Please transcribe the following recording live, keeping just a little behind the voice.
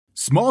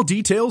Small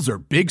details are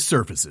big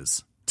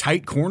surfaces.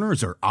 Tight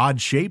corners are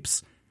odd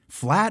shapes.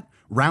 Flat,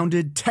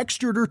 rounded,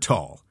 textured, or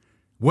tall.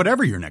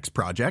 Whatever your next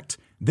project,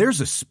 there's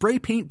a spray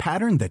paint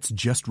pattern that's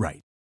just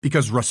right.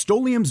 Because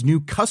Rust-Oleum's new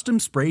Custom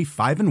Spray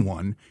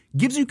 5-in-1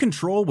 gives you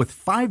control with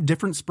 5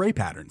 different spray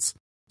patterns.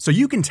 So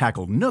you can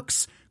tackle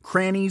nooks,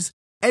 crannies,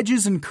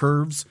 edges, and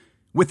curves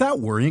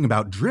without worrying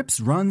about drips,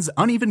 runs,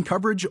 uneven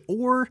coverage,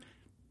 or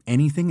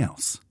anything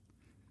else.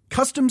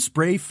 Custom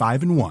Spray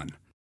 5-in-1.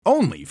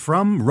 Only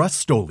from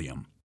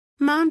Rust-Oleum.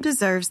 Mom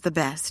deserves the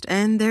best,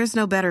 and there's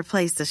no better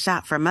place to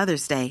shop for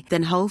Mother's Day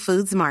than Whole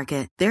Foods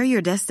Market. They're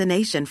your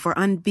destination for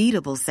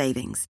unbeatable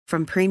savings,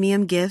 from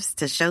premium gifts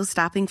to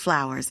show-stopping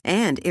flowers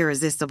and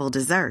irresistible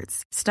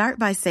desserts. Start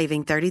by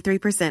saving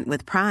 33%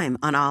 with Prime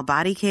on all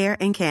body care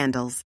and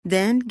candles.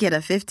 Then get a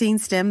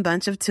 15-stem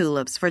bunch of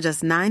tulips for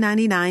just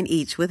 $9.99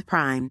 each with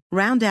Prime.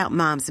 Round out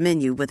Mom's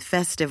menu with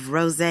festive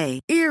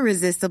rosé,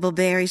 irresistible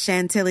berry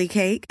chantilly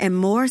cake, and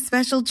more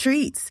special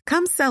treats.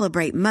 Come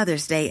celebrate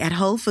Mother's Day at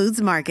Whole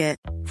Foods Market.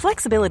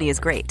 Flexibility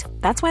is great.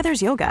 That's why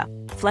there's yoga.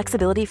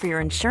 Flexibility for your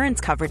insurance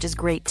coverage is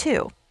great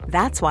too.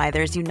 That's why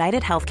there's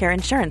United Healthcare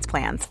Insurance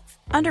Plans.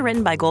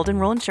 Underwritten by Golden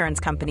Rule Insurance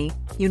Company,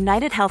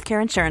 United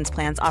Healthcare Insurance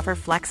Plans offer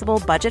flexible,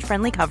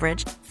 budget-friendly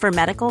coverage for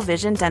medical,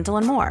 vision, dental,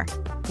 and more.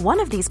 One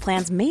of these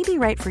plans may be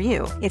right for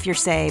you if you're,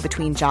 say,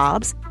 between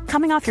jobs,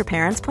 coming off your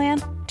parents'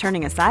 plan,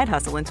 turning a side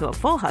hustle into a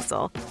full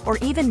hustle, or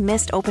even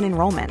missed open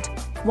enrollment.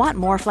 Want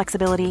more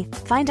flexibility?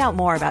 Find out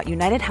more about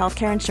United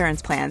Healthcare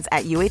Insurance Plans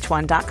at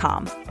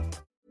uh1.com.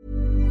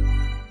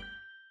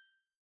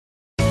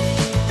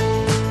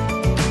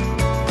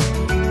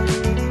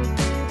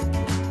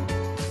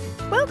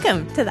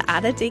 Welcome to the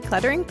Art of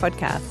Decluttering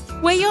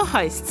podcast. We're your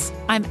hosts.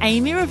 I'm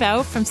Amy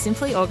Revell from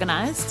Simply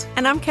Organised.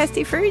 And I'm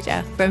Kirsty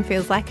Farrugia from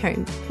Feels Like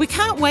Home. We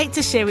can't wait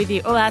to share with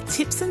you all our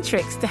tips and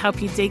tricks to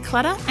help you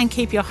declutter and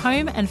keep your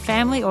home and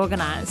family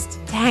organised.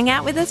 To hang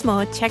out with us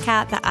more, check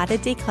out the Art of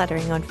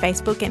Decluttering on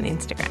Facebook and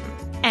Instagram.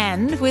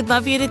 And we'd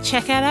love you to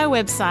check out our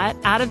website,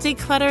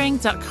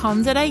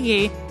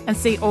 artofdecluttering.com.au, and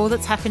see all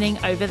that's happening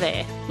over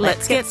there.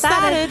 Let's get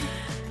started.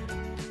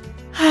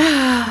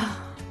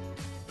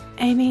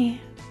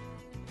 Amy,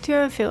 do you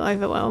ever feel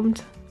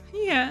overwhelmed?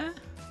 Yeah.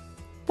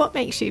 What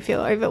makes you feel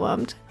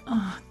overwhelmed?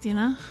 Oh,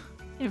 dinner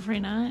every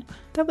night.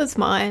 That was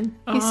mine.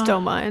 You stole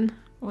mine.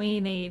 We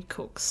need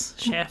cooks,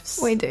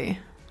 chefs. We do.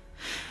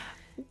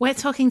 We're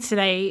talking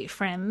today,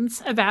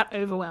 friends, about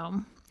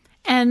overwhelm.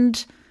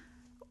 And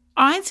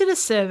I did a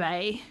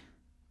survey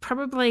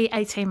probably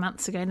 18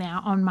 months ago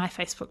now on my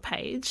Facebook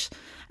page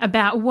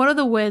about what are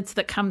the words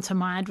that come to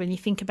mind when you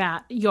think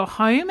about your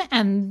home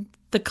and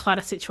the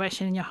clutter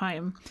situation in your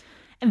home.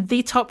 And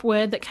the top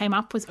word that came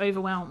up was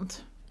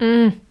overwhelmed.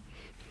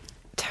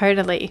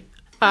 Totally.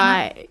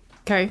 I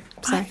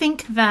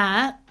think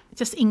that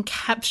just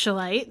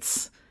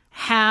encapsulates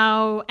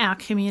how our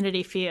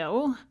community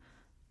feel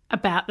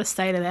about the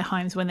state of their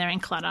homes when they're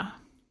in clutter.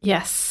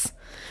 Yes.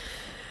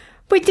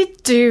 We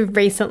did do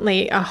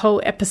recently a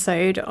whole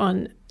episode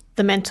on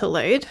the mental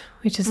load,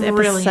 which is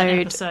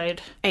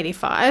episode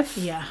 85.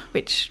 Yeah.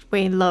 Which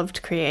we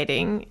loved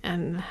creating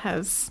and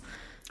has...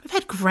 We've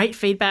had great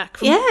feedback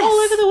from all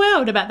over the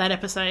world about that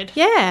episode.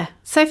 Yeah.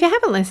 So if you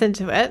haven't listened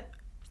to it,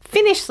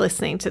 finish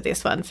listening to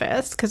this one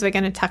first because we're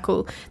going to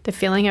tackle the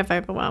feeling of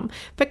overwhelm.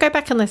 But go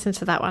back and listen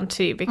to that one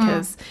too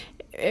because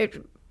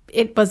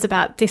it was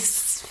about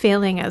this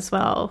feeling as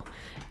well,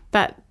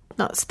 but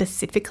not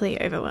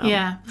specifically overwhelm.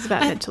 Yeah. It's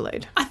about mental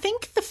load. I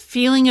think the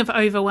feeling of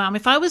overwhelm,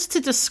 if I was to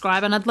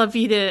describe, and I'd love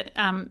you to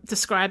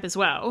describe as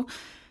well,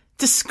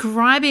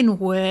 describe in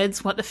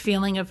words what the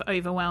feeling of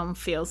overwhelm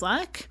feels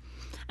like.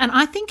 And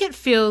I think it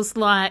feels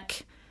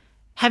like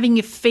having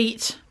your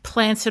feet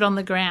planted on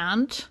the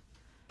ground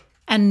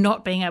and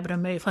not being able to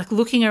move, like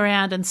looking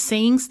around and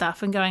seeing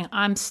stuff and going,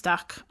 I'm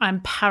stuck, I'm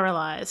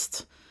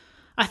paralysed.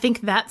 I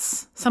think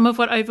that's some of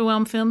what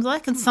overwhelm feels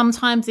like. And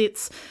sometimes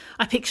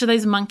I picture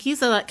those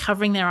monkeys, they're like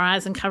covering their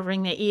eyes and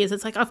covering their ears.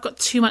 It's like I've got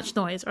too much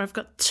noise or I've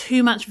got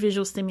too much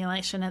visual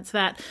stimulation. It's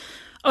that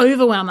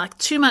overwhelm, like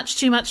too much.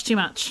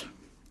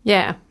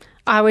 Yeah,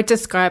 I would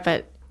describe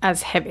it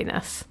as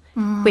heaviness.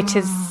 Which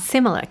is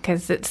similar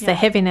because it's the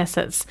heaviness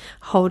that's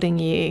holding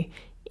you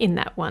in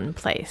that one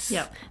place.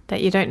 Yep.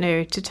 That you don't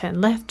know to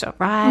turn left or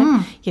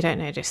right. You don't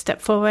know to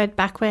step forward,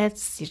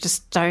 backwards. You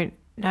just don't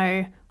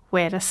know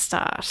where to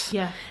start.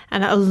 Yeah.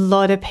 And a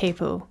lot of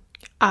people,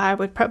 I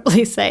would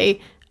probably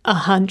say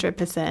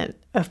 100%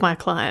 of my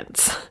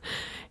clients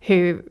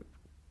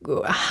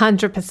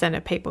 100%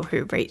 of people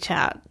who reach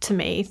out to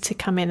me to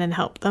come in and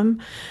help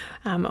them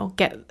or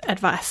get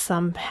advice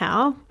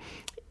somehow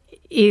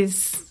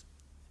is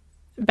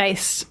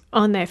based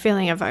on their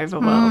feeling of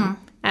overwhelm.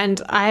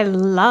 And I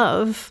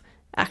love,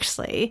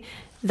 actually,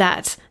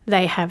 that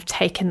they have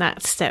taken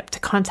that step to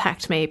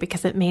contact me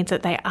because it means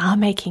that they are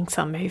making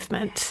some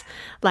movement.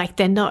 Like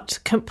they're not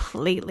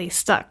completely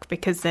stuck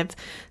because they've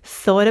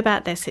thought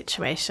about their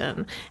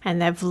situation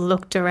and they've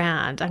looked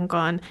around and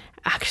gone,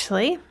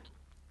 actually,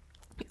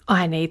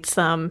 I need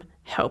some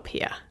help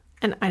here.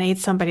 and I need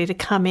somebody to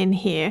come in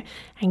here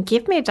and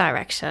give me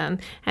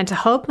direction and to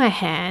hold my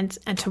hand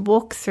and to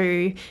walk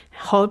through,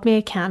 hold me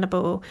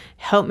accountable,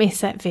 help me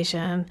set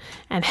vision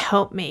and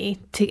help me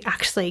to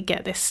actually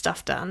get this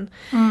stuff done.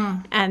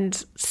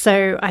 And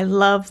so I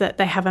love that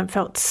they haven't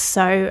felt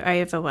so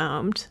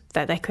overwhelmed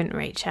that they couldn't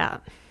reach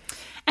out.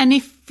 And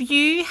if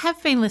you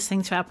have been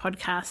listening to our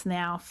podcast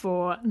now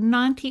for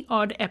 90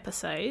 odd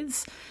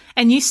episodes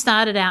and you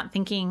started out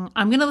thinking,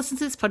 I'm going to listen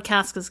to this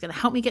podcast because it's going to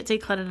help me get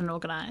decluttered and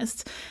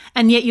organised,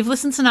 and yet you've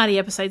listened to 90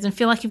 episodes and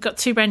feel like you've got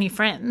 2 brand new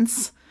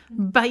friends,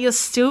 but you're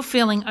still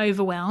feeling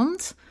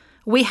overwhelmed,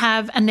 we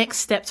have a next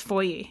step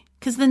for you.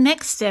 Because the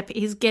next step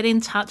is get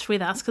in touch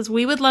with us because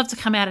we would love to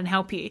come out and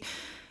help you.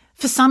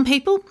 For some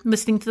people,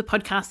 listening to the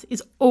podcast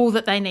is all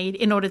that they need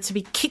in order to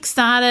be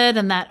kickstarted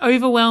and that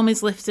overwhelm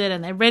is lifted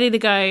and they're ready to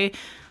go.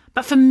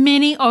 But for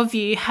many of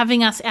you,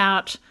 having us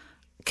out,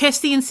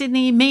 Kirsty in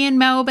Sydney, me in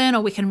Melbourne,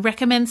 or we can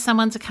recommend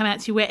someone to come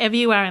out to you wherever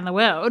you are in the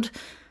world,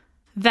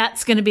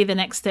 that's going to be the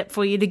next step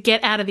for you to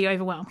get out of the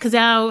overwhelm. Because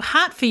our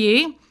heart for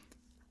you,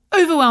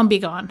 overwhelm be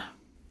gone.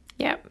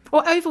 Yep.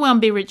 Or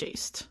overwhelm be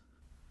reduced.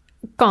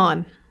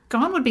 Gone.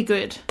 Gone would be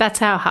good.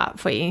 That's our heart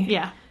for you.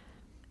 Yeah.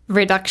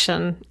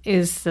 Reduction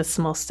is the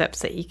small steps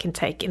that you can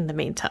take in the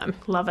meantime.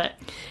 Love it.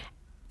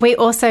 We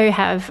also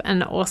have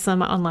an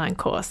awesome online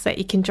course that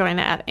you can join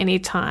at any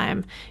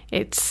time.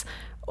 It's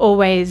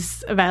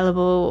always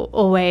available,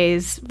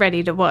 always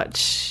ready to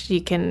watch. You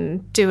can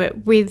do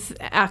it with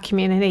our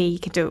community. You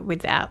can do it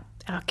without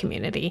our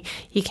community.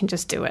 You can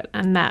just do it.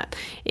 And that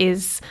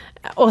is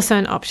also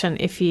an option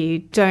if you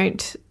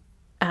don't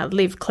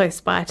live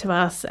close by to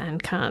us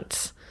and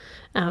can't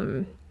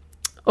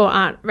or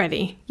aren't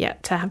ready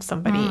yet to have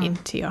somebody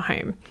into your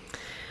home.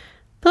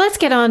 But let's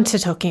get on to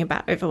talking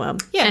about overwhelm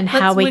and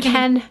how we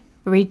can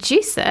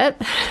reduce it.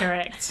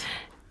 Correct.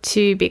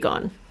 To be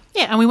gone.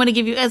 Yeah, and we want to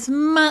give you as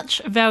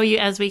much value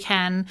as we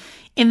can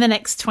in the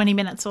next 20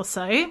 minutes or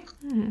so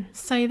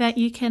so that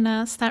you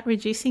can start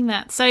reducing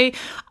that. So,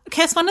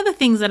 Kirst, one of the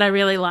things that I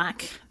really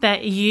like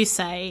that you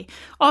say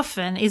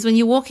often is when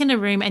you walk in a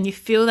room and you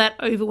feel that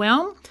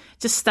overwhelm,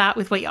 just start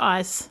with what your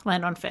eyes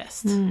land on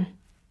first.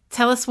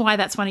 Tell us why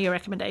that's one of your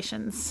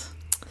recommendations.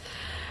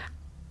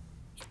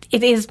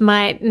 It is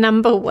my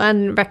number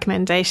one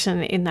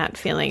recommendation in that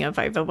feeling of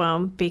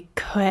overwhelm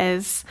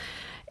because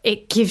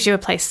it gives you a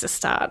place to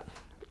start.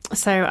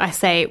 So I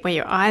say where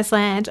your eyes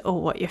land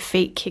or what your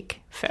feet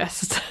kick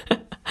first.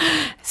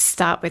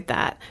 Start with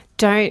that.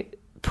 Don't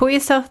pull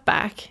yourself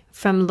back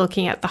from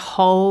looking at the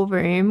whole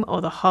room or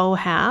the whole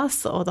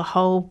house or the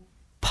whole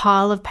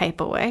pile of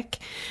paperwork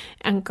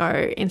and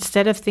go,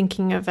 instead of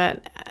thinking of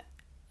it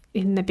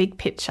in the big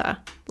picture,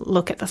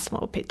 look at the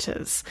small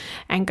pictures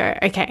and go,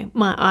 okay,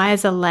 my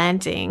eyes are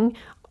landing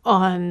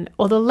on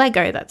all the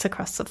Lego that's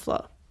across the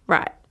floor.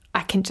 Right.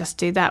 I can just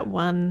do that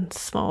one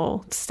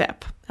small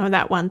step or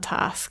that one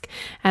task.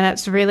 And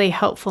that's really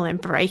helpful in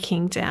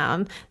breaking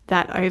down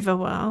that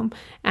overwhelm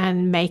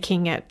and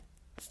making it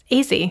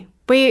easy.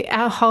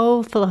 Our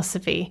whole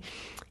philosophy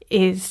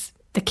is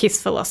the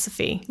KISS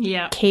philosophy.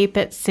 Yeah. Keep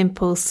it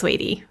simple,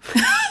 sweetie.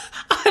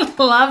 I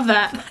love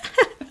that.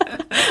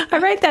 I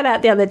wrote that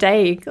out the other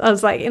day. I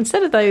was like,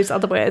 instead of those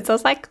other words, I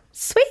was like,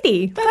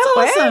 sweetie. That's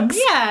that awesome. Works.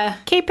 Yeah.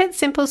 Keep it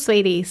simple,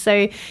 sweetie.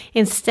 So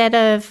instead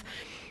of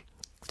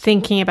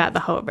thinking about the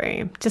whole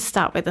room, just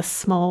start with a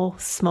small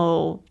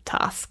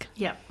task.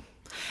 Yep.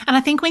 And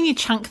I think when you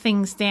chunk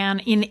things down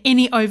in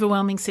any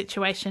overwhelming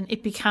situation,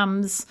 it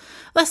becomes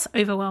less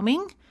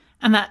overwhelming,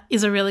 and that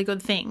is a really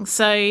good thing.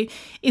 So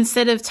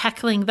instead of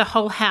tackling the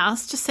whole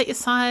house, just set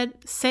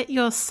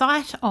your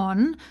sight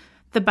on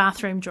the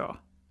bathroom drawer.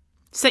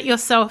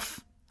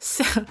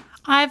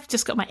 I've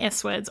just got my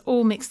S words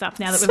all mixed up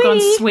now that we've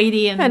gone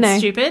sweetie and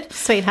stupid.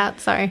 Sweetheart,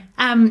 sorry.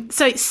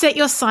 So set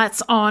your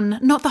sights on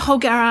not the whole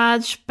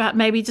garage, but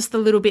maybe just the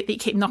little bit that you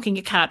keep knocking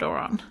your car door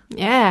on.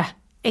 Yeah,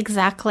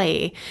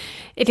 exactly.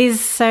 It is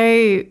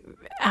so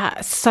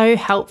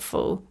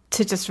helpful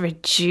to just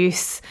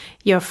reduce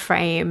your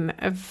frame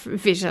of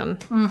vision.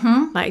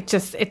 Mm-hmm. Like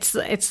just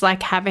it's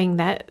like having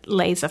that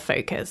laser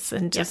focus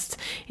and just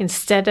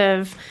instead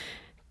of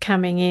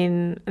coming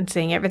in and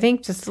seeing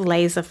everything, just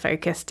laser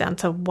focus down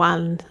to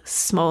one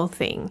small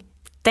thing.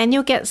 Then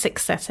you'll get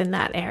success in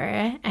that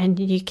area and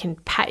you can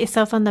pat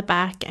yourself on the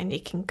back and you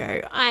can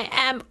go, I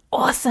am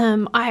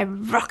awesome. I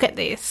rock at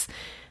this.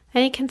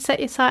 Then you can set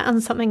your sight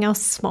on something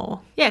else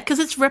small. Yeah, because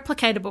it's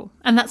replicatable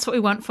and that's what we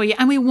want for you.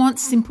 And we want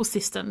simple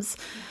systems.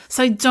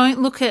 So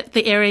don't look at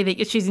the area that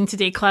you're choosing to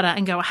declutter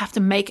and go, I have to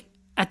make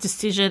a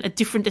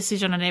different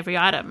decision on every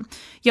item.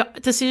 Your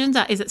decisions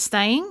are, is it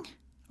staying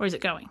or is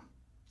it going?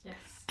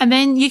 And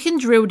then you can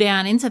drill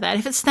down into that.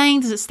 If it's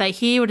staying, does it stay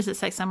here or does it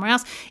stay somewhere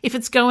else? If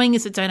it's going,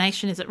 is it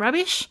donation? Is it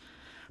rubbish?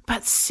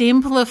 But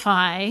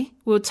simplify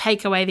will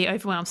take away the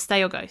overwhelm.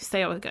 Stay or go,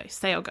 stay or go,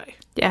 stay or go.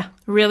 Yeah.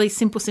 Really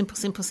simple,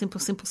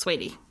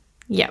 sweetie.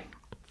 Yep.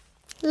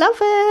 Love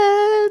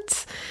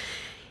it.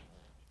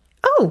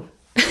 Oh,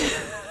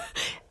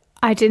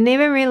 I didn't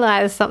even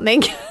realise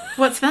something.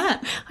 What's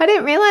that? I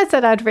didn't realise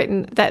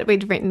that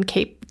we'd written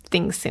keep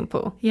things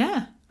simple.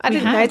 Yeah. I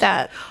didn't know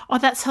that. Oh,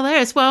 that's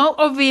hilarious. Well,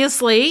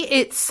 obviously,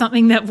 it's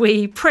something that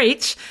we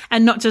preach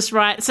and not just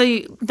write.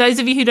 So those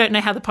of you who don't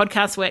know how the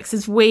podcast works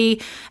is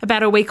we,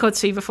 about a week or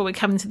two before we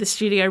come into the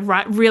studio,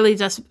 write really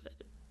just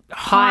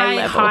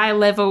high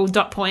level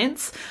dot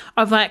points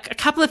of like a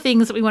couple of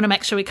things that we want to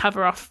make sure we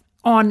cover off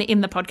on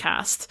in the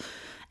podcast.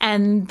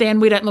 And then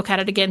we don't look at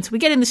it again until we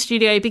get in the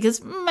studio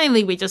because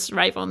mainly we just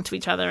rave on to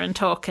each other and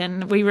talk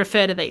and we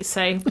refer to these.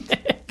 So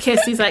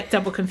Kirsty's like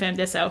double confirmed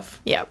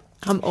herself. Yep.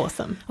 I'm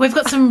awesome. We've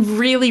got some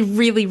really,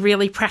 really,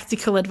 really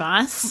practical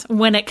advice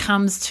when it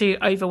comes to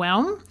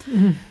overwhelm.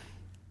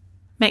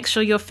 Make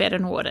sure you're fed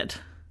and watered.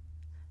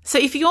 So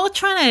if you're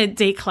trying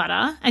to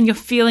declutter and you're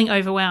feeling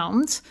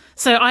overwhelmed,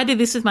 so I do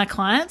this with my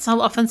clients,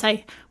 I'll often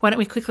say, why don't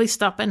we quickly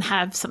stop and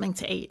have something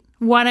to eat?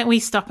 Why don't we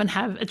stop and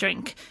have a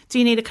drink? Do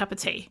you need a cup of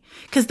tea?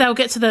 Because they'll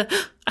get to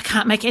the, I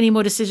can't make any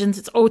more decisions,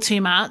 it's all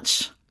too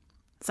much.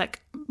 It's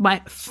like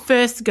my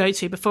first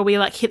go-to before we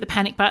like hit the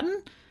panic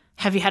button,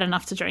 have you had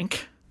enough to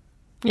drink?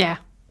 Yeah.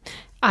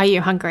 Are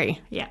you hungry?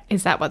 Yeah.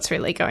 Is that what's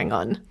really going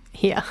on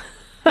here?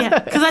 Yeah,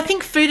 because I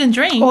think food and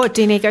drink. Or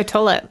do you need to go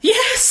toilet?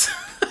 Yes.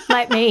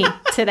 Like me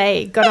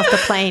today, got off the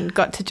plane,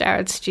 got to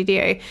Jared's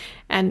studio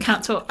and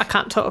Can't talk. I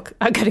can't talk.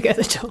 I got to go to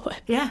the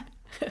toilet. Yeah.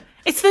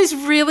 It's those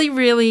really,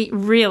 really,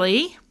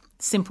 really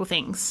simple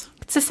things.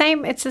 It's the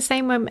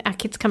same when our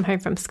kids come home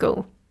from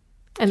school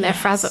and they're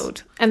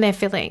frazzled and they're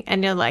feeling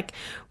and you're like,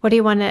 what do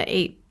you want to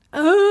eat?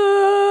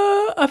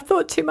 I've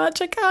thought too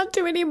much. I can't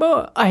do any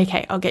more.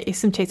 Okay, I'll get you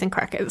some cheese and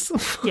crackers.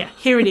 Yeah,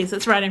 here it is.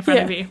 It's right in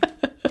front of you.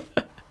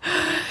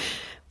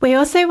 We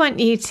also want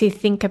you to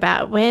think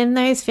about when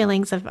those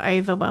feelings of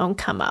overwhelm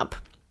come up.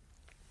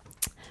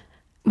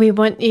 We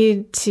want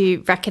you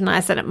to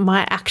recognize that it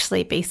might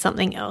actually be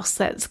something else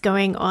that's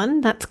going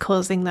on that's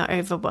causing the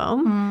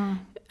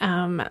overwhelm.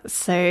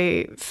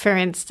 So, for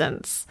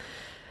instance,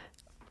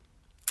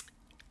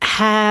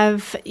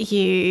 have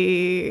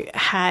you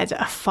had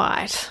a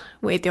fight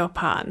with your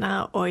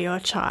partner or your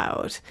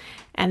child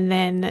and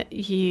then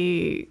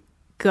you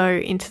go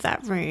into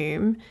that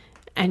room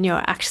and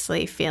you're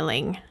actually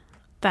feeling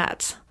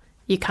that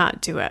you can't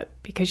do it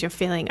because you're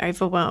feeling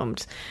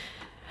overwhelmed?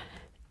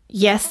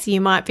 Yes, you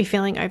might be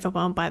feeling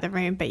overwhelmed by the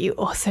room, but you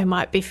also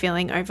might be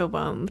feeling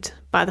overwhelmed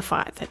by the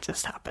fight that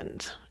just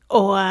happened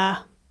or,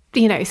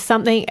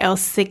 something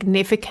else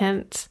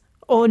significant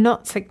or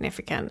not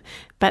significant,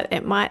 but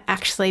it might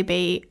actually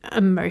be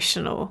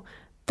emotional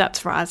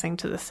that's rising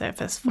to the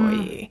surface for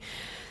you.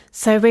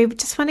 So we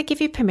just want to give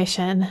you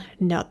permission,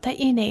 not that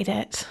you need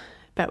it,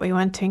 but we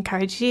want to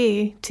encourage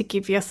you to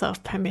give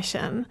yourself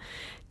permission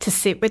to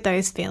sit with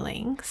those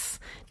feelings,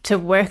 to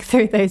work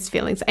through those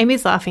feelings.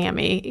 Amy's laughing at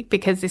me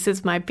because this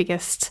is my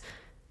biggest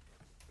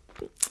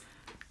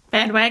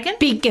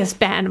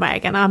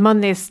bandwagon. I'm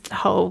on this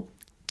whole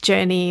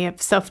journey of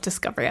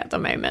self-discovery at the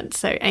moment.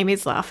 So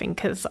Amy's laughing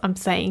because I'm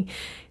saying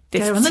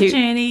this Go on the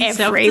journey,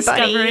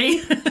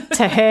 everybody,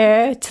 to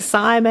her, to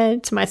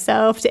Simon, to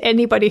myself, to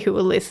anybody who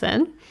will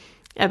listen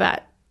about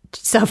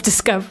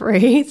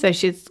self-discovery. So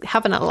she's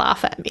having a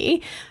laugh at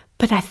me.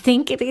 But I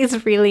think it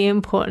is really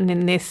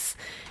important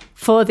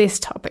for this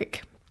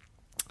topic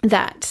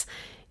that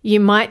you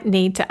might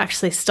need to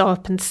actually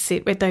stop and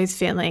sit with those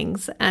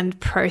feelings and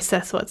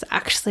process what's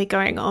actually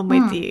going on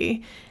with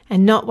you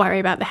and not worry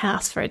about the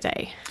house for a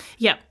day.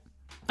 Yep.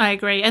 I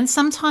agree. And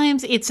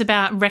sometimes it's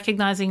about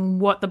recognizing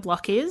what the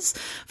block is.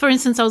 For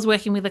instance, I was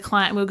working with a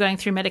client and we were going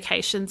through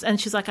medications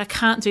and she's like, I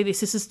can't do this.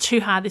 This is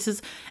too hard. This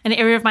is an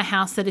area of my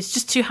house that is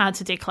just too hard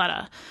to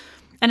declutter.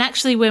 And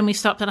actually when we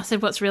stopped and I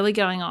said, what's really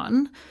going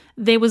on?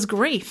 There was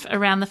grief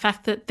around the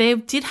fact that there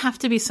did have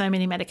to be so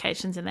many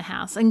medications in the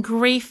house and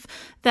grief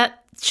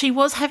that she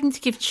was having to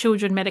give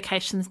children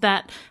medications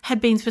that had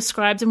been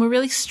prescribed and were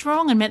really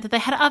strong and meant that they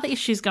had other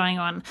issues going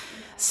on.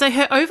 So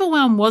her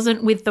overwhelm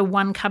wasn't with the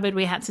one cupboard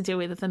we had to deal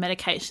with the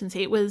medications.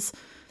 It was,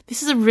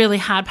 this is a really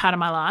hard part of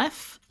my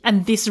life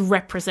and this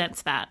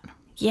represents that.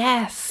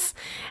 Yes.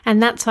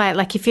 And that's why,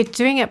 like, if you're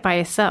doing it by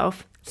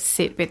yourself,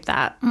 sit with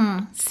that.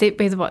 Sit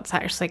with what's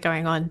actually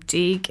going on.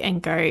 Dig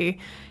and go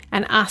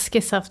and ask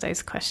yourself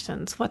those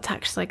questions. What's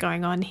actually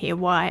going on here?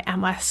 Why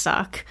am I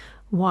stuck?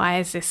 Why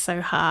is this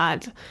so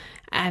hard?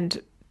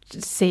 And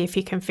see if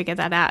you can figure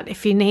that out.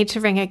 If you need to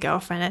ring a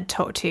girlfriend and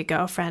talk to your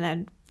girlfriend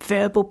and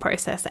verbal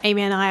process.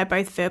 Amy and I are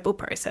both verbal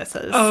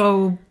processors.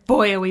 Oh,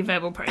 boy, are we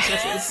verbal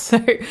processors.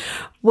 So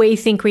we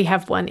think we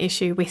have one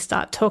issue. We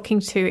start talking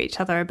to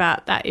each other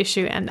about that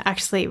issue and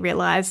actually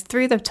realise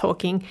through the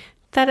talking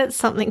that it's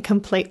something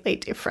completely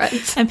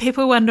different. And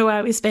people wonder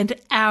why we spend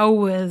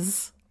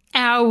hours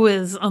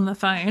on the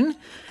phone. And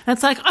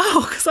it's like,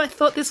 oh, because I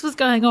thought this was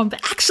going on,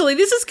 but actually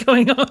this is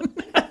going on.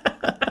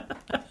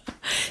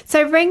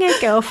 So ring a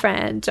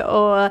girlfriend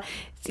or,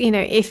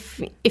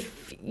 if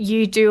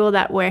you do all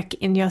that work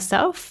in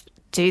yourself,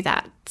 do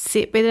that.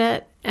 Sit with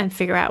it and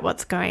figure out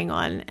what's going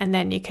on. And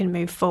then you can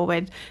move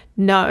forward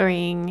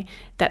knowing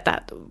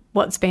that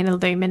what's been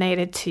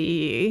illuminated to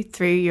you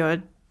through your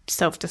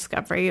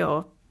self-discovery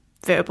or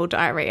verbal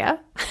diarrhea,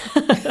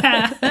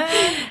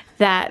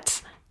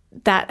 that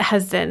that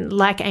has then,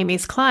 like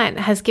Amy's client,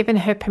 has given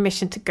her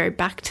permission to go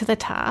back to the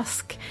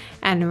task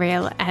and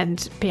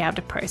be able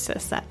to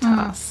process that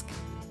task.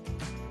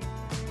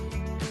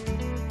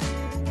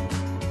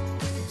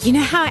 You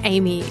know how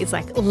Amy is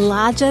like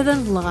larger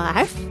than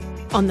life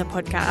on the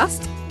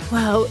podcast?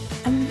 Well,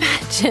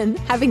 imagine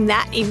having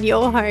that in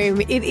your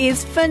home. It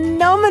is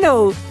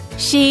phenomenal.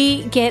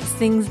 She gets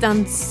things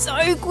done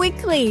so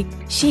quickly.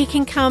 She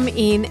can come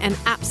in and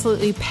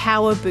absolutely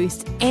power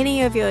boost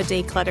any of your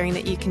decluttering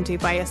that you can do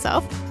by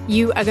yourself.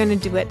 You are going to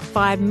do it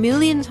 5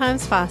 million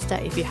times faster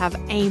if you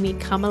have Amy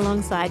come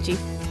alongside you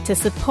to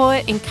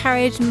support,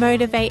 encourage,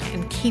 motivate,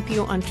 and keep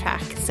you on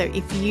track. So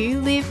if you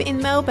live in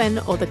Melbourne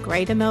or the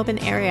greater Melbourne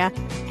area,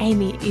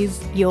 Amy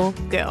is your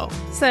girl.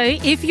 So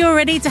if you're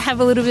ready to have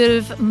a little bit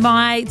of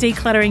my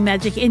decluttering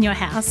magic in your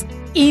house,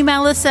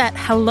 email us at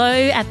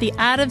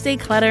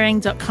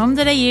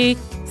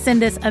hello@theartofdecluttering.com.au.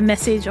 Send us a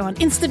message on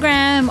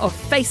Instagram or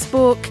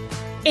Facebook.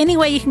 Any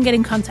way you can get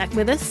in contact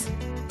with us,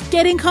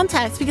 get in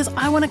contact, because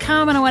I want to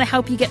come and I want to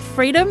help you get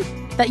freedom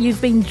that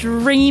you've been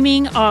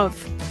dreaming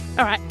of.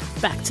 All right,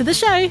 back to the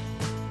show.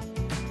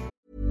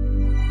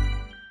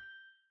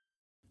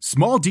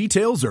 Small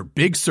details are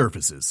big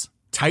surfaces.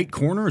 Tight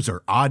corners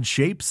are odd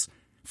shapes.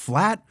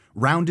 Flat,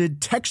 rounded,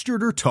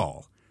 textured, or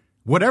tall.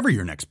 Whatever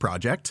your next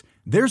project,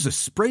 there's a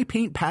spray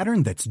paint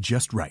pattern that's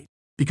just right.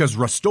 Because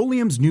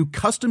Rust-Oleum's new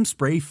Custom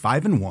Spray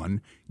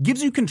 5-in-1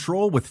 gives you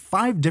control with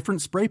 5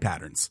 different spray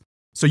patterns.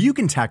 So you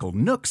can tackle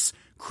nooks,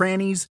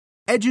 crannies,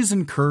 edges,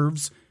 and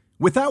curves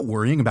without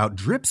worrying about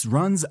drips,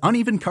 runs,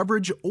 uneven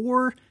coverage,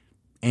 or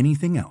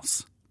anything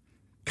else.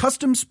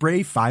 Custom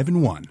Spray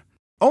 5-in-1.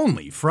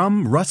 Only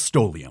from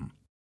Rust-Oleum.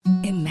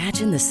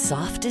 Imagine the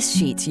softest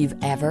sheets you've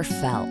ever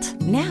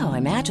felt. Now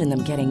imagine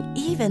them getting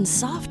even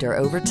softer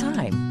over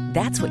time.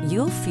 That's what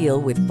you'll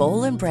feel with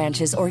Boll &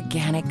 Branch's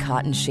organic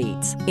cotton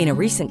sheets. In a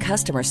recent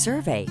customer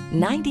survey,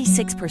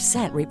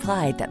 96%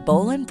 replied that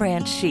Boll &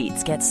 Branch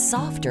sheets get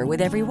softer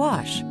with every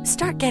wash.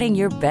 Start getting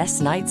your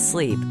best night's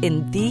sleep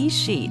in these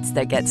sheets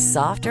that get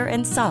softer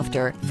and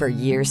softer for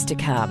years to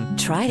come.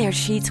 Try their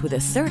sheets with a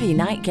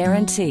 30-night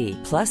guarantee.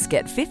 Plus,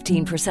 get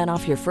 15%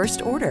 off your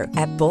first order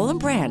at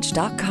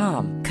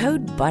bollandbranch.com.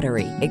 Code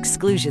BUTTERY.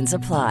 Exclusions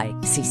apply.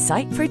 See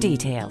site for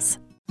details.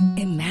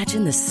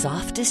 Imagine the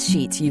softest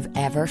sheets you've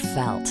ever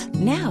felt.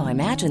 Now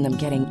imagine them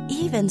getting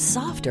even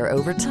softer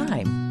over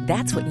time.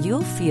 That's what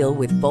you'll feel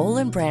with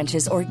Boll &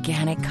 Branch's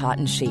organic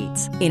cotton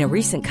sheets. In a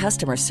recent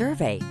customer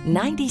survey,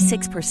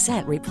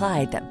 96%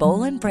 replied that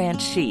Boll & Branch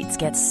sheets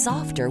get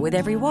softer with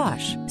every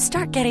wash.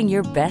 Start getting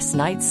your best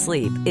night's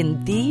sleep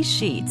in these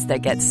sheets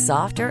that get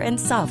softer and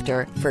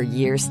softer for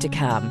years to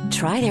come.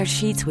 Try their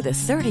sheets with a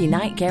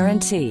 30-night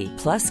guarantee.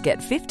 Plus, get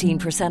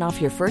 15%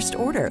 off your first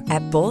order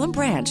at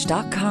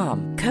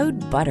bollandbranch.com. Code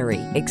BUTTERY.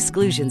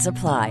 Exclusions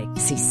apply.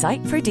 See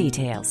site for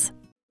details.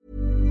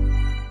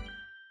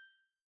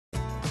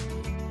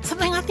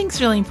 Something I think is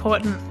really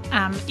important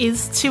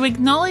is to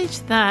acknowledge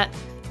that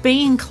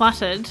being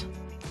cluttered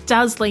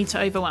does lead to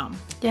overwhelm.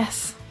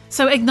 Yes.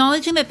 So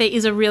acknowledging that there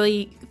is a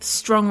really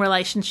strong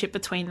relationship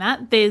between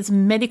that. There's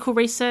medical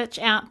research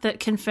out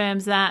that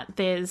confirms that.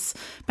 There's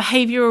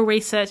behavioural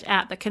research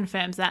out that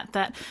confirms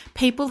that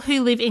people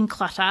who live in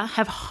clutter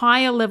have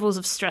higher levels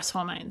of stress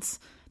hormones.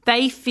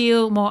 They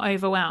feel more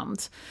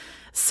overwhelmed.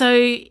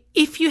 So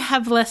if you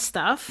have less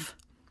stuff,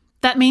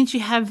 that means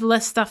you have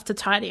less stuff to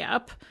tidy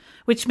up,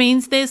 which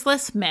means there's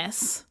less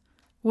mess,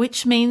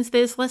 which means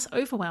there's less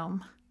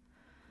overwhelm.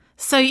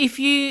 So if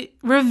you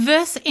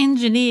reverse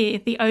engineer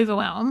the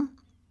overwhelm,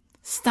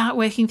 start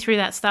working through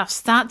that stuff,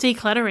 start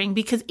decluttering,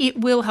 because it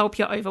will help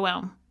your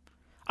overwhelm.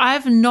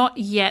 I've not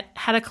yet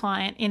had a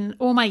client in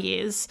all my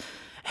years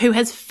who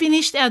has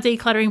finished our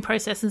decluttering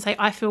process and say,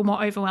 I feel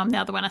more overwhelmed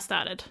now than when I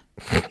started.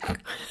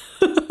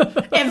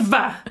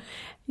 Ever.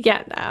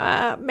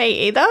 Yeah,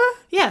 me either.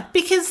 Yeah,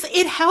 because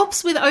it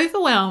helps with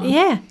overwhelm.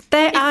 Yeah,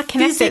 they are connected.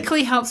 It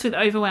physically helps with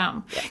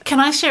overwhelm. Yeah. Can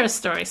I share a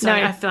story?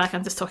 Sorry, No. I feel like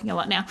I'm just talking a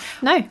lot now.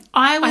 No,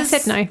 I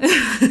said no.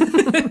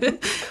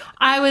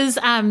 I was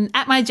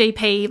at my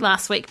GP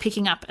last week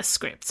picking up a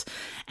script,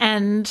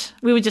 and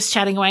we were just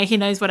chatting away. He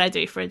knows what I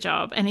do for a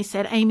job. And he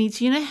said, Amy,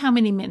 do you know how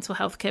many mental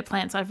health care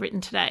plans I've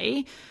written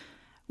today?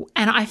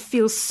 And I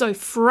feel so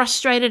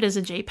frustrated as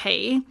a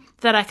GP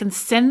that I can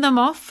send them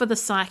off for the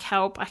psych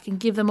help. I can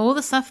give them all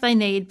the stuff they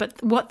need,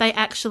 but what they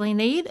actually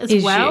need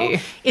as well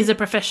is a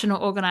professional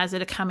organiser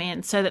to come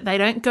in so that they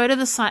don't go to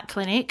the psych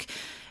clinic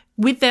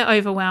with their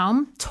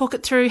overwhelm, talk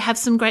it through, have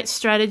some great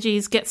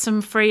strategies, get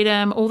some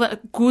freedom, all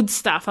that good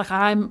stuff. Like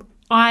I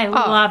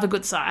love a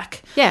good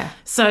psych. Yeah.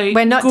 So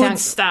we're not good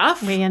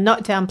stuff. We are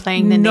not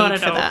downplaying the need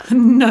for that.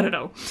 Not at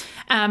all.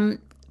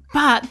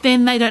 But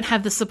then they don't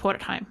have the support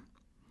at home.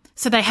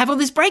 So they have all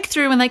this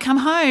breakthrough when they come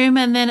home,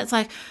 and then it's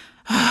like,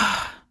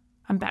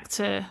 I'm back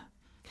to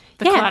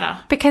the clutter.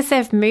 Because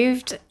they've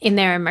moved in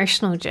their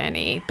emotional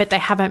journey, but they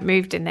haven't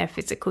moved in their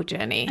physical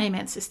journey.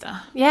 Amen,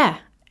 sister. Yeah.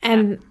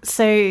 And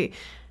so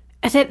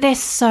they're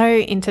so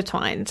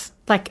intertwined.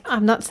 Like,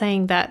 I'm not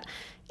saying that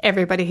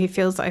everybody who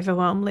feels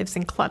overwhelmed lives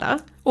in clutter.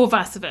 Or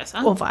vice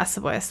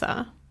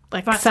versa.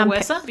 Like Vice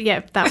versa?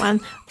 Yeah, that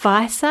one.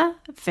 Vice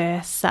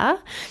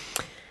versa.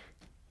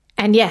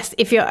 And yes,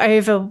 if you're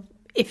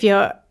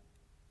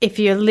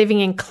living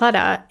in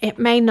clutter, it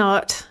may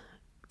not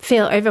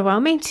feel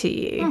overwhelming to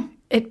you.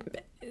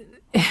 It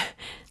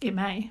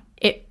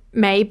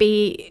may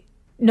be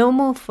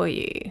normal for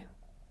you.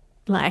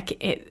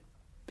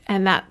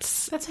 And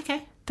that's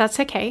okay. That's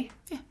okay.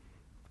 Yeah.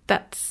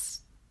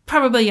 That's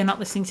probably you're not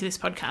listening to this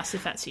podcast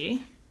if that's you.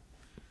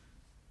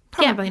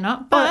 Probably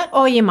not. But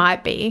or you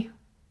might be,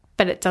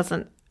 but it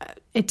doesn't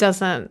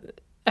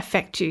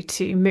affect you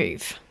to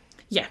move.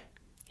 Yeah.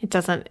 It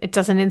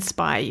doesn't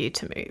inspire you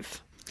to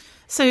move.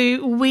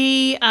 So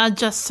we are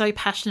just so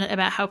passionate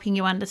about helping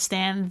you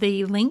understand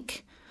the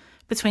link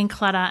between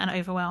clutter and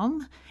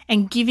overwhelm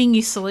and giving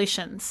you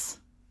solutions.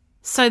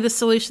 So the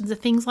solutions are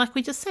things like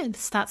we just said.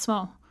 Start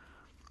small.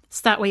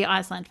 Start where your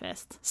eyes land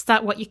first.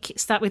 Start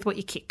with what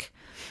you kick.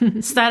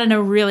 Start in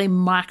a really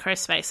micro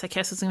space.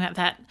 Okay, so I was talking about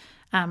that.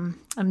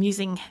 I'm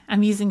using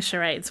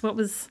charades. What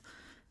was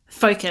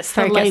focus?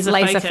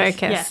 Laser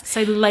focus. Yeah,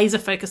 so laser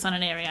focus on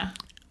an area.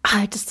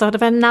 I just thought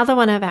of another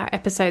one of our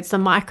episodes, the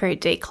micro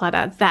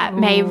declutter, that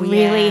may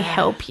really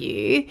help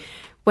you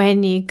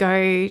when you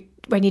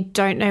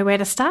don't know where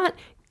to start.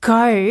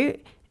 Go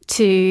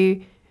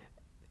to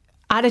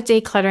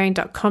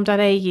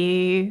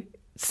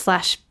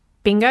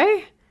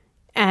artofdecluttering.com.au/bingo,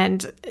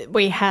 and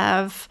we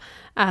have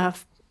a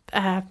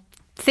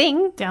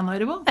thing.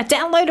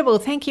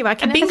 Downloadable. Thank you. I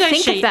can never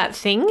think of that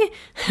thing.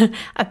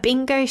 A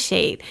bingo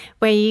sheet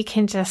where you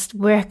can just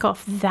work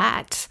off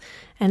that,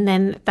 and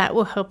then that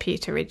will help you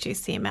to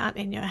reduce the amount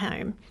in your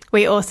home.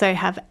 We also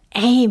have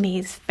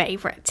Amy's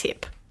favourite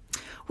tip.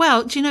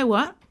 Well, do you know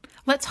what?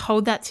 Let's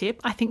hold that tip.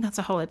 I think that's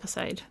a whole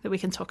episode that we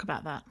can talk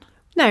about that.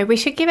 No, we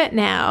should give it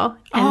now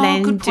and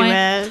then good point. do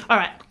it. All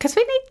right. Because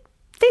we need,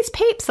 these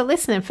peeps are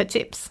listening for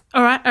tips.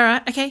 All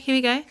right. Okay, here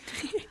we go.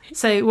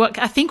 So what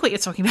you're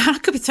talking about, I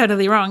could be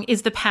totally wrong,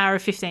 is the power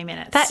of 15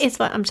 minutes. That is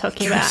what I'm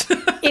talking about.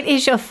 It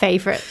is your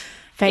favourite.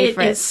 It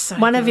is so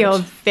one good. of your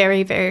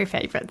very, very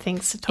favourite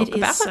things to talk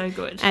about. It is so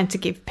good. And to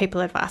give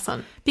people advice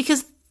on.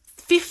 Because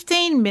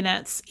 15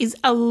 minutes is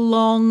a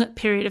long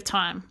period of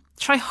time.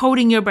 Try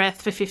holding your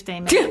breath for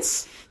 15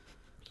 minutes.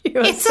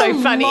 It's so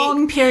funny. It's a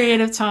long period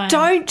of time.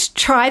 Don't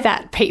try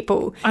that,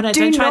 people. Oh, no,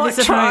 don't try this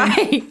at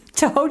home.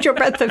 to hold your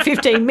breath for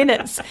 15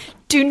 minutes.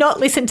 Do not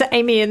listen to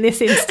Amy in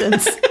this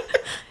instance.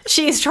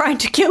 She is trying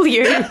to kill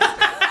you.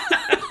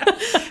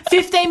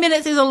 15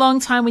 minutes is a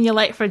long time when you're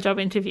late for a job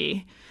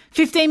interview.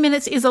 15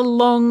 minutes is a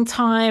long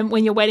time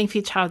when you're waiting for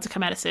your child to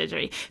come out of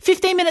surgery.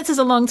 15 minutes is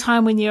a long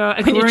time when you're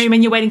a groom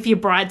and you're waiting for your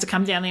bride to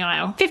come down the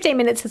aisle. 15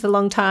 minutes is a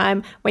long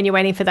time when you're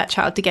waiting for that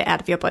child to get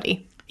out of your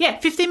body. Yeah,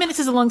 15 minutes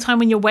is a long time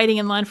when you're waiting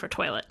in line for a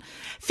toilet.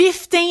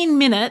 15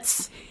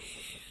 minutes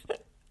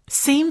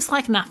seems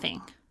like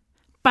nothing,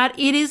 but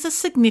it is a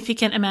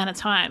significant amount of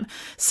time.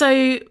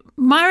 So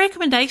my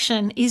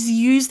recommendation is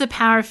use the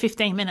power of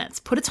 15 minutes.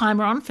 Put a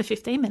timer on for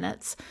 15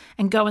 minutes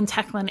and go and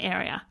tackle an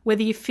area.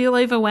 Whether you feel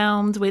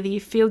overwhelmed, whether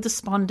you feel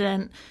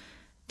despondent,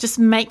 just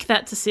make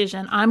that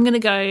decision. I'm going to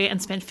go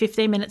and spend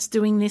 15 minutes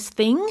doing this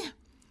thing.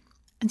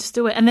 And just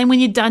do it. And then when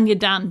you're done, you're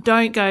done.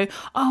 Don't go,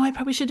 oh, I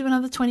probably should do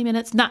another 20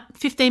 minutes. Nah,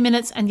 15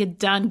 minutes and you're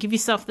done. Give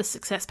yourself the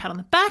success pat on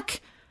the back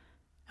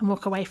and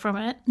walk away from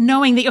it,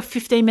 knowing that you're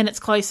 15 minutes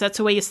closer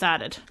to where you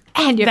started.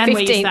 And you're 15,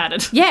 where you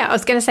started. Yeah, I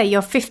was going to say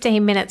you're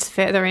 15 minutes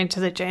further into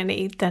the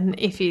journey than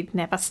if you'd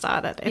never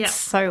started. It's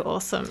so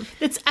awesome.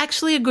 It's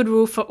actually a good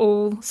rule for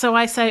all. So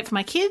I say it for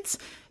my kids.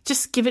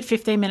 Just give it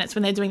 15 minutes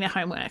when they're doing their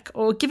homework,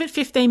 or give it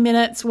 15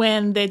 minutes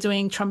when they're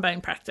doing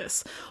trombone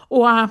practice,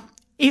 or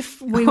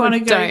if we want to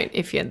go... Don't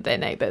if you're their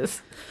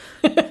neighbours.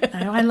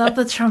 No, I love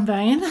the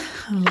trombone.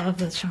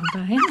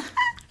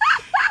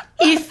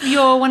 If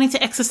you're wanting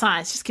to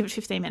exercise, just give it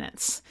 15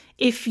 minutes.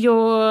 If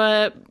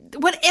you're...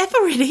 whatever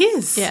it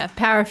is. Yeah,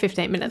 power of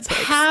 15 minutes.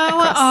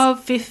 Power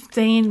of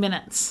 15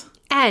 minutes.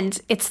 And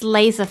it's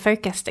laser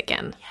focused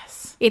again.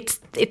 Yes.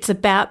 It's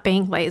about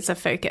being laser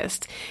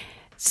focused.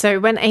 So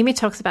when Amy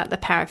talks about the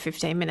power of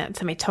 15 minutes,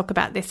 and we talk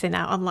about this in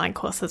our online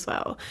course as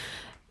well,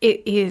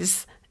 it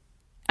is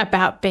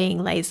about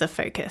being laser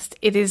focused.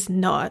 It is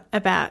not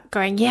about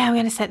going, yeah, we're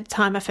going to set a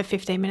timer for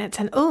 15 minutes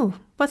and, oh,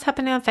 what's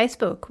happening on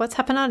Facebook? What's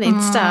happening on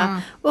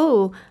Insta?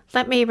 Oh,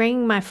 let me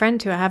ring my friend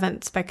who I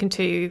haven't spoken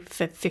to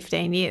for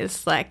 15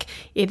 years. Like,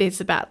 it is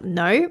about,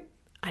 no,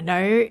 I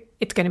know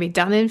it's going to be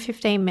done in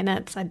 15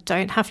 minutes. I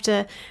don't have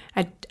to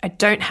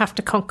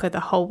conquer the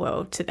whole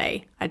world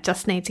today. I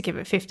just need to give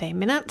it 15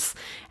 minutes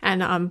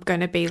and I'm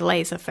going to be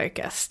laser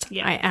focused.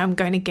 Yeah. I am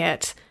going to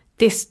get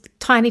this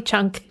tiny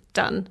chunk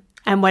done.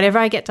 And whatever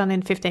I get done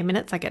in 15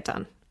 minutes, I get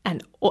done.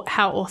 And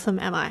how awesome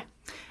am I?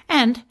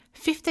 And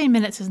 15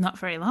 minutes is not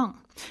very long.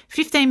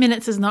 15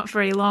 minutes is not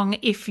very long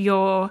if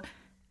you're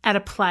at a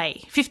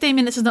play. 15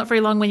 minutes is not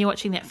very long when you're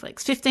watching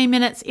Netflix. 15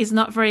 minutes is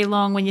not very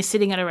long when you're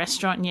sitting at a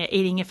restaurant and you're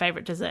eating your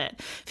favourite dessert.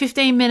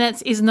 15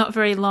 minutes is not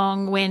very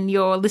long when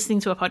you're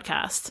listening to a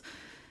podcast.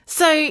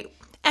 So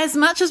as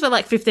much as we're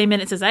like 15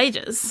 minutes is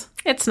ages,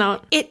 it's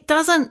not.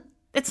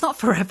 It's not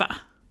forever.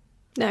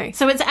 No.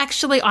 So it's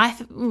actually,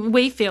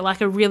 we feel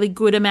like a really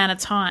good amount of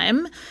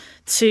time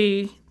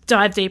to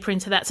dive deeper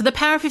into that. So the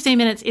power of 15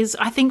 minutes is,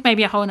 I think,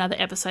 maybe a whole another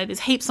episode. There's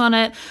heaps on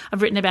it.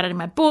 I've written about it in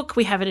my book.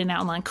 We have it in our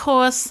online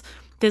course.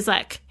 There's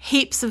like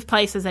heaps of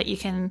places that you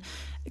can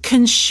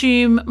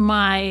consume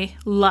my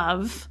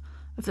love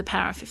of the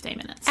power of 15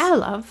 minutes. Our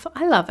love.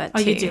 I love it too. Oh,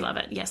 you do love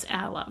it. Yes,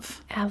 our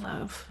love. Our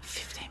love.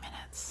 15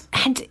 minutes.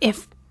 And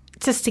if,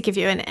 just to give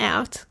you an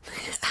out,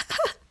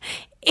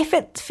 if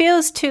it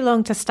feels too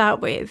long to start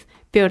with,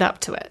 build up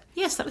to it.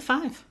 Yeah, start with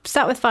 5.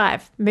 Start with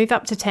 5, move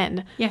up to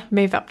 10, Yeah.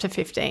 move up to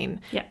 15.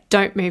 Yeah.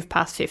 Don't move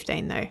past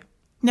 15 though.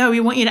 No, we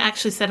want you to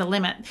actually set a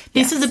limit.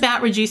 This Yes. is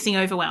about reducing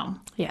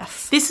overwhelm.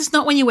 Yes. This is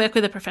not when you work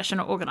with a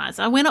professional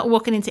organizer. We're not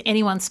walking into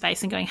anyone's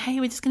space and going, hey,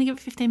 we're just going to give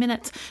it 15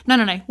 minutes.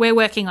 No. We're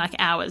working like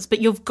hours,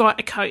 but you've got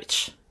a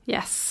coach.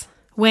 Yes.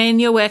 When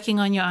you're working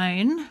on your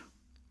own,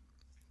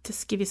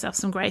 just give yourself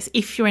some grace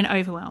if you're in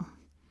overwhelm.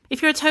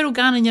 If you're a total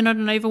gun and you're not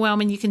in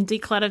overwhelm and you can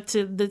declutter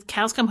to the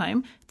cows come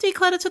home,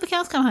 declutter till the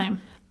cows come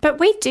home. But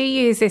we do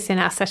use this in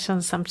our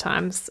sessions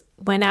sometimes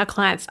when our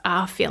clients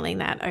are feeling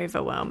that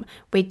overwhelm.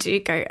 We do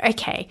go,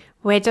 okay,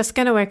 we're just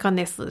going to work on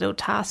this little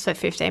task for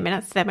 15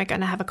 minutes, then we're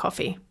going to have a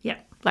coffee. Yeah.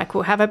 Like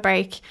we'll have a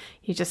break.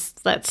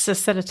 Let's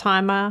just set a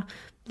timer.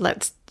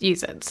 Let's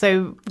use it.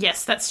 So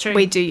Yes, that's true.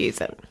 we do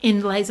use it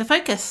in laser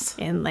focus.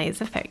 in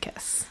laser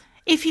focus.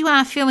 If you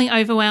are feeling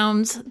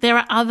overwhelmed, there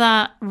are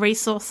other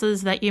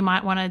resources that you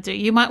might want to do.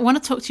 You might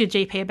want to talk to your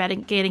GP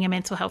about getting a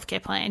mental health care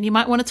plan. You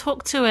might want to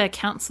talk to a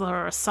counsellor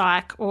or a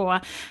psych,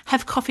 or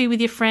have coffee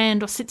with your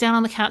friend, or sit down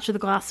on the couch with a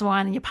glass of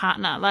wine and your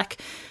partner.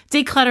 Like,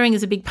 decluttering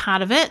is a big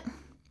part of it,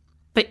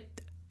 but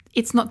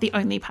it's not the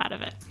only part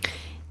of it.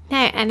 No,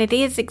 and it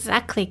is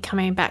exactly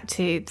coming back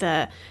to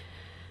the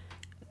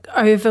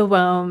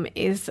overwhelm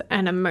is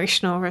an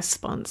emotional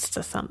response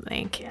to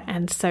something. Yeah.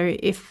 And so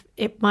if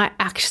it might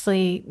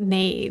actually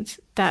need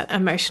that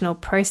emotional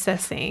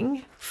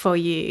processing for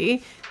you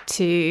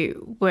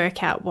to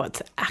work out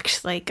what's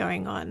actually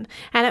going on.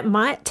 And it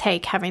might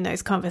take having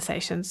those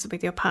conversations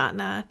with your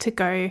partner to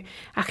go,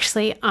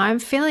 actually, I'm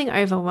feeling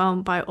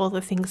overwhelmed by all the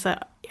things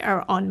that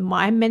are on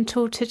my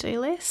mental to-do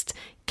list.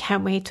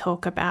 Can we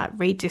talk about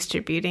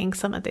redistributing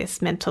some of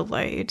this mental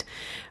load?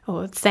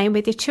 Or same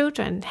with your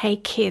children. Hey,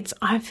 kids,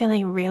 I'm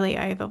feeling really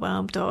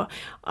overwhelmed, or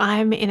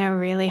I'm in a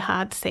really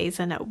hard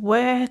season at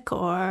work,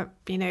 or,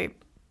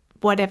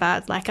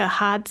 whatever, like a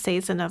hard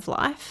season of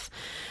life.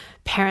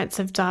 Parents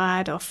have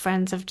died, or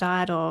friends have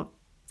died, or,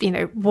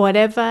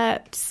 whatever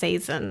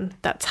season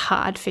that's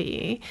hard for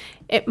you.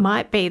 It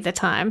might be the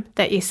time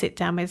that you sit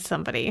down with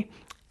somebody,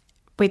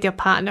 with your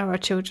partner or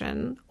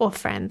children or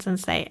friends, and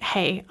say,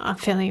 hey, I'm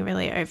feeling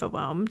really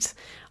overwhelmed.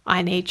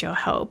 I need your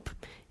help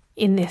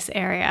in this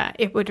area.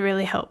 It would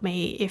really help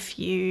me if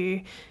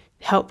you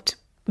helped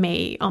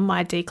me on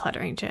my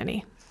decluttering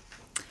journey.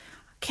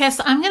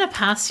 Kes, I'm going to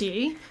pass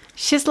you.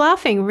 She's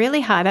laughing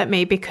really hard at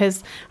me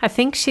because I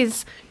think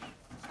she's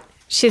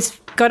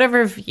got a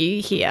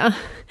review here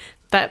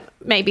that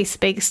maybe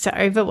speaks to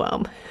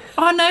overwhelm.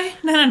 Oh, no.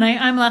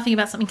 I'm laughing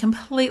about something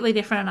completely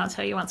different, and I'll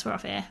tell you once we're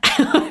off air.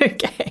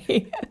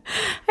 Okay.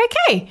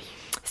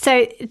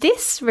 So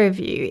this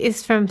review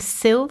is from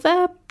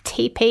Silver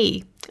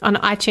TP on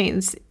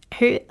iTunes,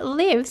 who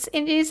lives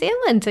in New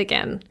Zealand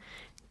again.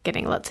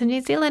 Getting lots of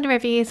New Zealand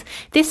reviews.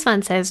 This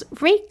one says,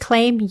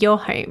 reclaim your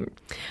home.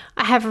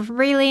 I have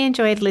really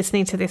enjoyed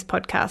listening to this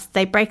podcast.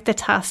 They break the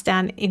task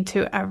down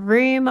into a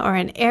room or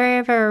an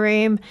area of a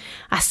room.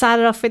 I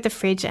started off with the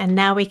fridge, and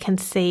now we can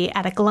see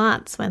at a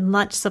glance when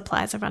lunch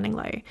supplies are running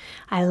low.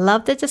 I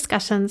love the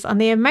discussions on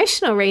the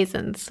emotional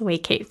reasons we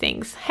keep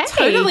things. Hey.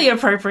 Totally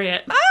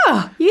appropriate.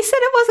 Oh, you said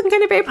it wasn't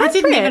going to be appropriate. I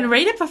didn't even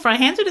read it before I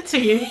handed it to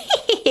you.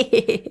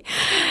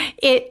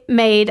 It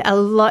made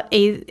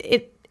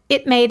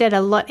it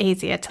a lot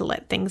easier to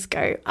let things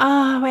go.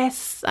 Oh, we're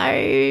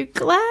so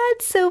glad,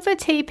 Silver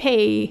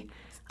TP.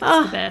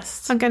 That's the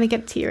best. I'm going to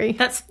get teary.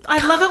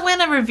 I love it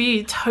when a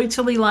review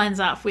totally lines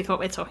up with what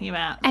we're talking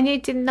about. And you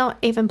did not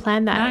even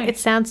plan that. No. It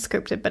sounds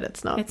scripted, but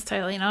it's not. It's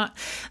totally not.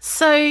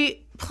 So,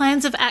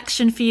 plans of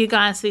action for you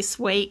guys this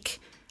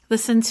week.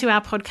 Listen to our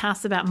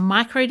podcast about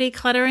micro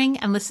decluttering,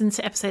 and listen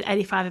to episode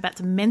 85 about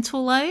the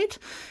mental load.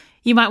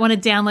 You might want to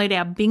download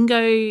our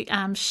bingo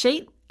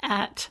sheet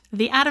at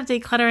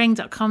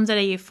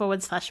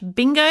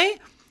theartofdecluttering.com.au/bingo.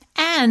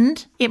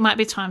 And it might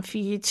be time for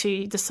you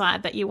to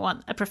decide that you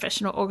want a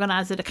professional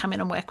organizer to come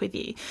in and work with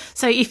you.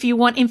 So if you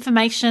want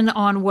information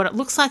on what it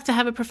looks like to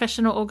have a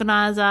professional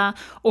organizer,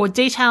 or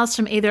details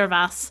from either of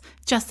us,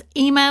 just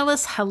email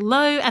us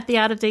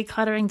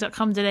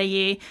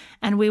hello@theartofdecluttering.com.au,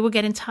 and we will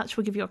get in touch.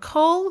 We'll give you a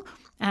call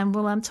and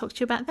we'll talk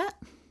to you about that.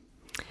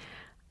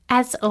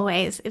 As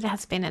always, it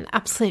has been an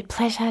absolute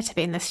pleasure to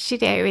be in the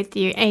studio with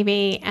you,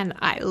 Amy, and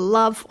I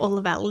love all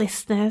of our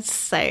listeners.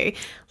 So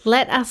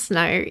let us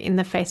know in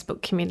the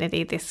Facebook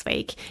community this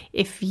week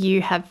if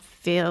you have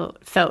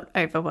felt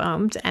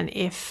overwhelmed, and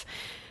if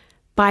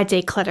by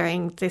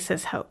decluttering this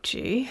has helped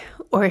you,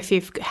 or if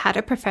you've had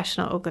a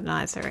professional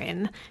organizer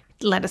in.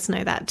 let us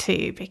know that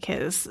too,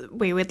 because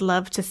we would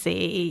love to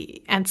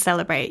see and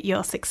celebrate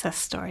your success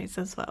stories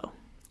as well.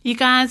 You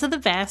guys are the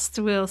best.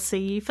 We'll see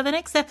you for the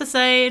next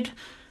episode.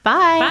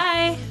 Bye.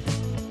 Bye.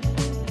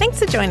 Thanks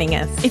for joining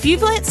us. If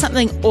you've learnt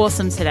something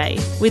awesome today,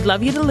 we'd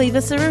love you to leave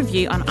us a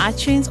review on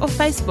iTunes or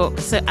Facebook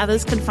so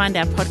others can find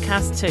our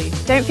podcast too.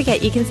 Don't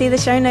forget you can see the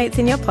show notes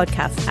in your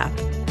podcast app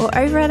or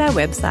over at our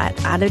website,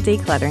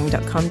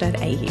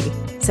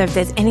 artofdecluttering.com.au. So if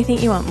there's anything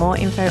you want more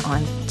info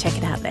on, check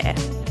it out there.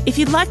 If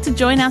you'd like to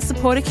join our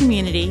supporter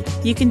community,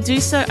 you can do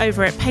so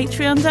over at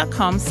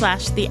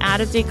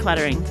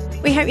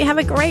patreon.com/theartofdecluttering. We hope you have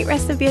a great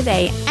rest of your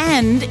day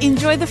And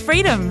enjoy the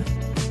freedom.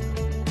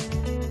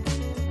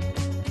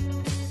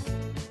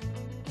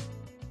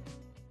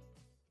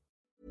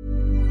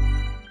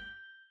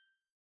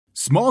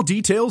 Small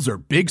details are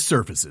big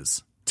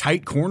surfaces.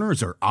 Tight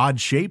corners are odd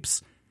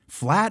shapes.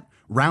 Flat,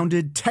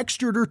 rounded,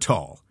 textured, or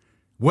tall.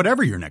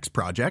 Whatever your next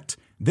project,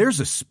 there's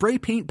a spray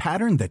paint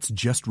pattern that's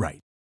just right.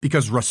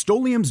 Because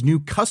Rust-Oleum's new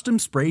Custom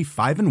Spray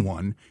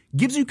 5-in-1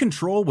 gives you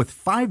control with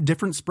 5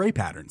 different spray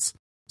patterns.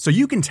 So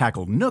you can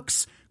tackle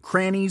nooks,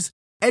 crannies,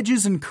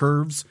 edges, and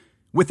curves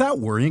without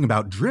worrying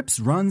about drips,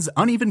 runs,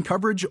 uneven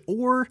coverage,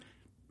 or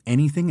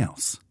anything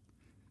else.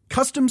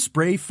 Custom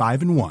Spray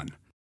 5-in-1.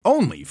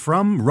 Only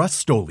from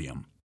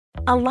Rust-Oleum.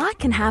 A lot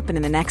can happen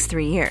in the next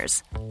 3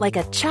 years. Like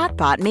a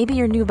chatbot may be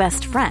your new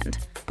best friend.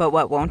 But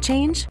what won't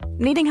change?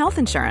 Needing health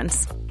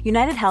insurance.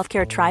 United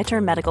Healthcare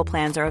Tri-Term Medical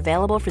Plans are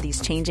available for these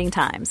changing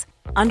times.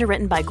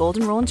 Underwritten by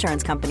Golden Rule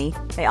Insurance Company,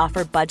 they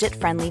offer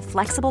budget-friendly,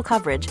 flexible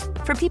coverage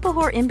for people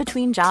who are in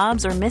between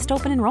jobs or missed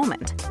open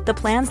enrollment. The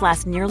plans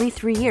last nearly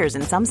 3 years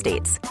in some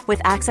states, with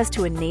access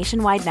to a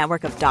nationwide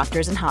network of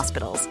doctors and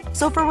hospitals.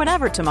 So for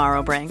whatever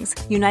tomorrow brings,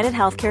 United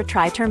Healthcare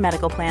Tri-Term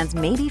Medical Plans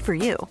may be for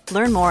you.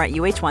 Learn more at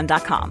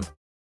uh1.com.